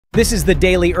This is the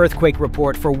daily earthquake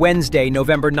report for Wednesday,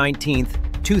 November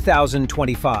 19th,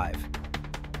 2025.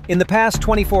 In the past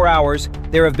 24 hours,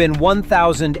 there have been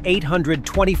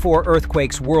 1,824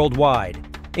 earthquakes worldwide,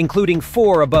 including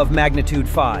 4 above magnitude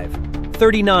 5,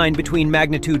 39 between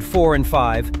magnitude 4 and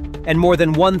 5, and more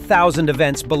than 1,000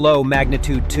 events below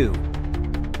magnitude 2.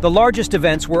 The largest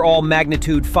events were all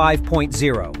magnitude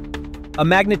 5.0. A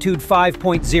magnitude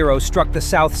 5.0 struck the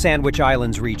South Sandwich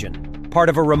Islands region, part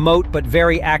of a remote but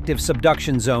very active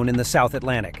subduction zone in the South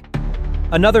Atlantic.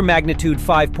 Another magnitude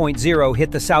 5.0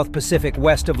 hit the South Pacific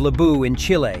west of Lebu in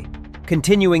Chile,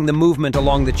 continuing the movement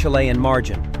along the Chilean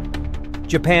margin.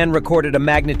 Japan recorded a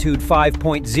magnitude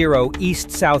 5.0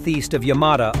 east-southeast of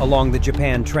Yamata along the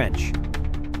Japan Trench.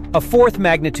 A fourth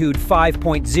magnitude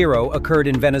 5.0 occurred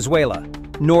in Venezuela,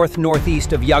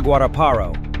 north-northeast of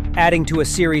Yaguaraparo, adding to a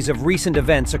series of recent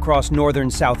events across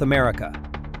northern South America.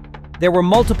 There were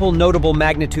multiple notable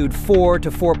magnitude 4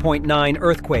 to 4.9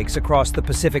 earthquakes across the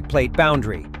Pacific Plate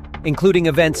boundary, including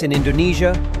events in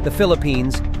Indonesia, the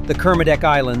Philippines, the Kermadec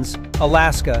Islands,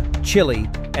 Alaska, Chile,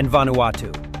 and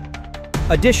Vanuatu.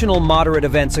 Additional moderate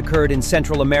events occurred in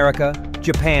Central America,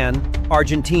 Japan,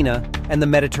 Argentina, and the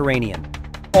Mediterranean,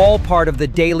 all part of the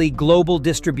daily global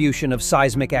distribution of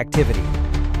seismic activity.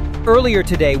 Earlier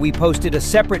today, we posted a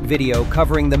separate video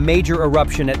covering the major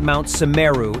eruption at Mount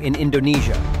Semeru in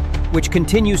Indonesia, which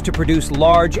continues to produce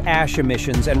large ash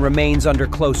emissions and remains under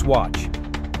close watch.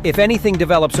 If anything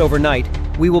develops overnight,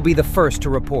 we will be the first to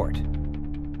report.